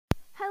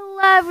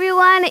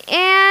everyone,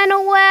 and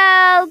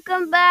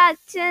welcome back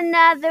to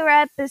another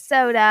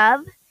episode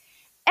of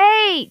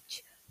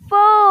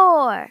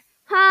H4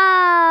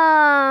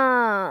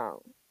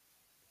 Home.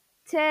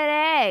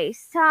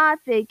 Today's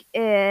topic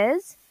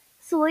is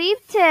sleep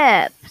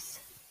tips.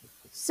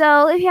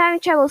 So, if you're having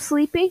trouble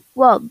sleeping,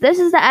 well, this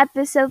is the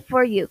episode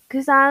for you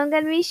because I'm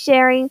going to be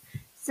sharing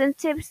some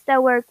tips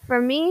that work for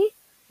me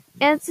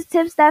and some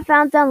tips that I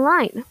found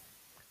online.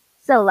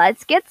 So,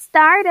 let's get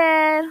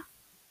started.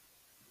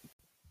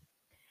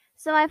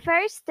 So, my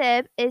first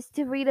tip is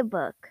to read a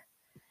book.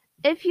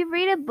 If you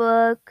read a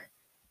book,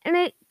 and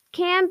it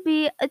can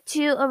be a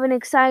too of an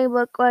exciting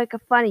book or like a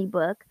funny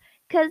book,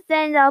 because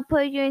then they'll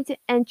put you into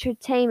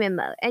entertainment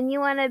mode and you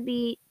want to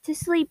be to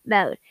sleep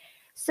mode.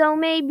 So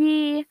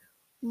maybe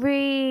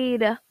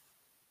read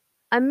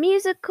a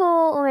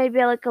musical or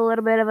maybe like a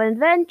little bit of an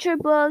adventure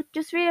book.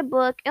 Just read a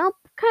book and it'll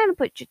kind of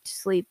put you to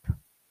sleep.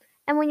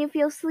 And when you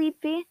feel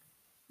sleepy,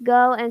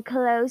 go and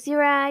close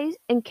your eyes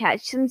and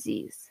catch some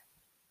Z's.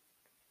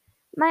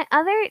 My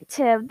other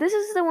tip, this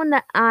is the one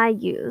that I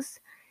use,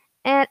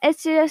 and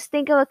it's to just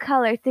think of a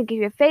color. Think of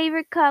your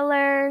favorite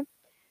color.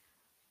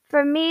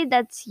 For me,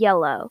 that's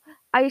yellow.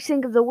 I just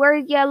think of the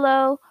word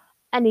yellow,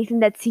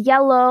 anything that's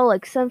yellow,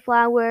 like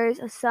sunflowers,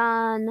 a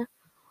sun.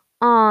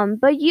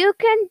 But you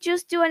can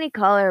just do any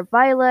color: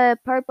 violet,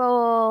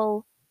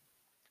 purple,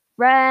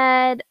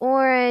 red,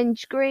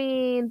 orange,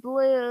 green,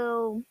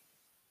 blue,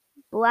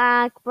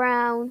 black,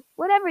 brown,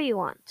 whatever you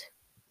want.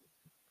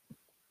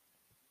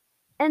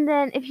 And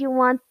then if you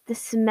want the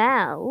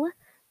smell,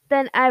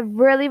 then I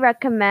really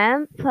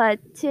recommend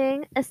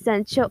putting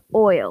essential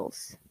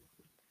oils.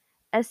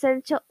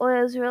 Essential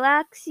oils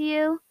relax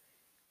you,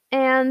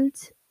 and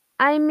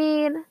I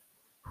mean,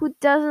 who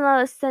doesn't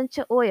love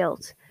essential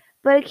oils?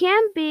 But it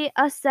can be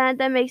a scent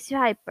that makes you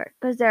hyper,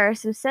 because there are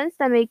some scents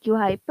that make you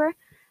hyper,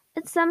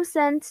 and some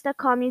scents that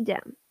calm you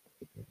down.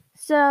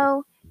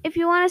 So, if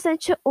you want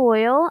essential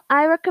oil,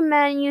 I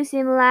recommend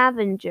using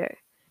lavender,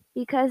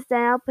 because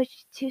then I'll put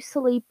you to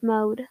sleep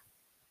mode.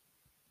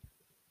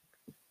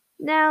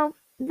 Now,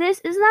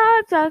 this is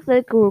not exactly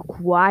like a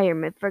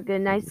requirement for good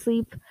night's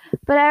sleep,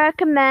 but I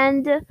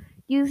recommend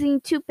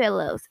using two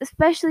pillows,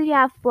 especially if you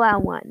have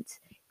flat ones,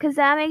 because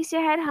that makes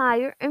your head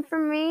higher. And for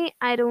me,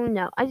 I don't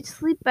know. I just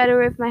sleep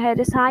better if my head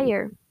is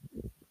higher.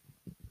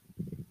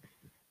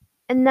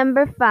 And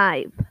number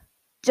 5,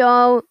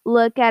 don't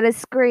look at a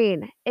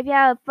screen. If you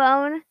have a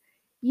phone,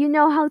 you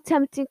know how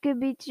tempting it could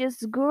be to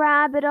just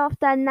grab it off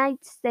that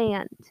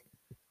nightstand.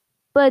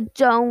 But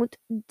don't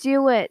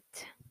do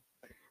it.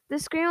 The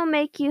screen will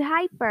make you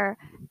hyper,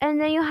 and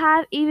then you'll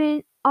have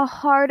even a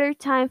harder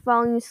time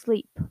falling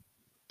asleep.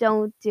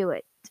 Don't do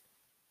it.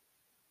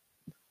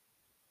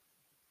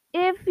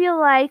 If you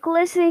like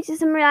listening to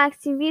some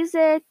relaxing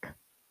music,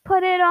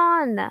 put it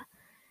on.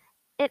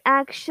 It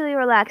actually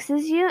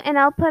relaxes you, and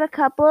I'll put a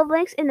couple of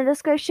links in the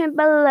description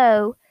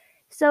below.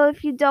 So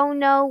if you don't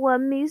know what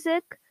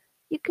music,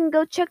 you can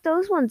go check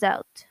those ones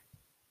out.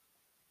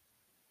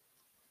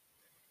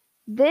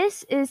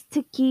 This is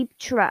to keep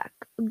track.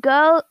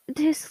 Go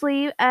to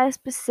sleep at a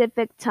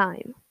specific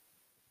time.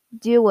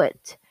 Do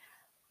it.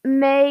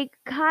 Make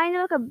kind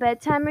of like a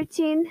bedtime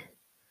routine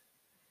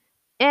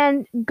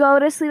and go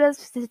to sleep at a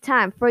specific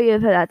time for you.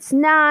 If that's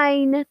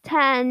 9,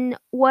 10,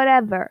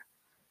 whatever.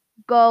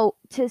 Go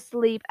to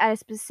sleep at a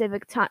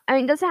specific time. I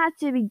mean, it doesn't have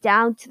to be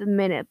down to the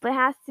minute, but it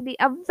has to be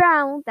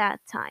around that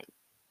time.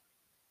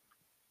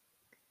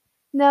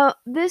 Now,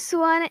 this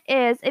one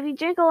is if you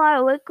drink a lot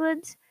of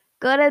liquids,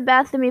 go to the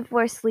bathroom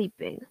before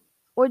sleeping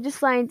or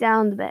just lying down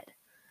on the bed.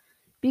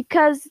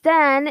 Because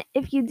then,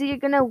 if you do, you're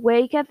gonna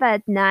wake up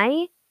at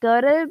night, go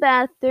to the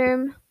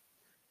bathroom,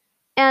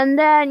 and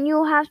then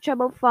you'll have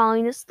trouble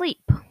falling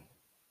asleep.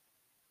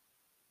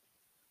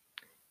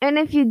 And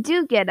if you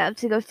do get up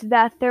to go to the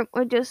bathroom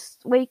or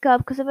just wake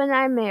up because of a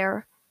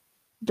nightmare,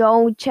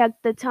 don't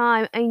check the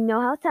time. I know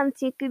how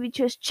tempting it could be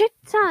to just check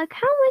the time. Like,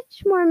 how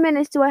much more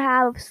minutes do I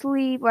have of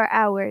sleep or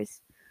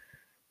hours?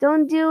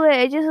 Don't do it.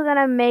 It's just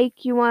gonna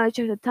make you want to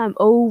check the time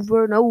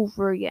over and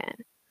over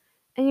again.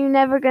 And you're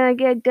never gonna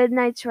get a good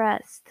night's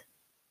rest.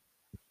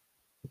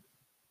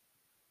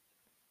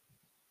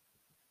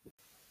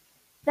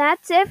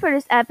 That's it for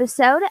this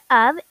episode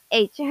of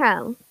H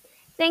Home.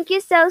 Thank you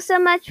so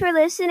much for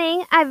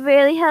listening. I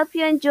really hope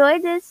you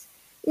enjoyed this.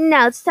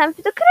 Now it's time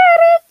for the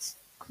credits.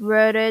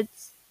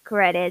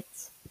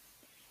 Credits.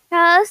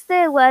 Your host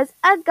there was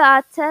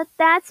Agata,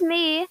 that's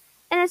me,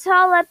 and this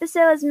whole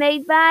episode was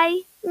made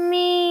by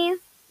me.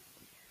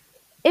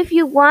 If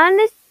you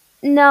want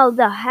to know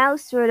the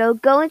house riddle,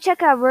 go and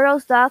check out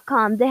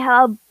riddles.com. They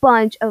have a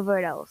bunch of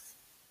riddles.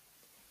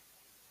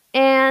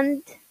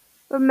 And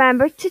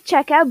remember to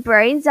check out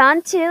Brains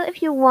On too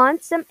if you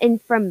want some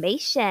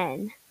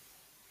information.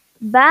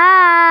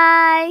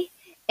 Bye!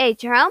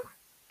 H Home,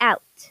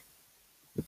 out.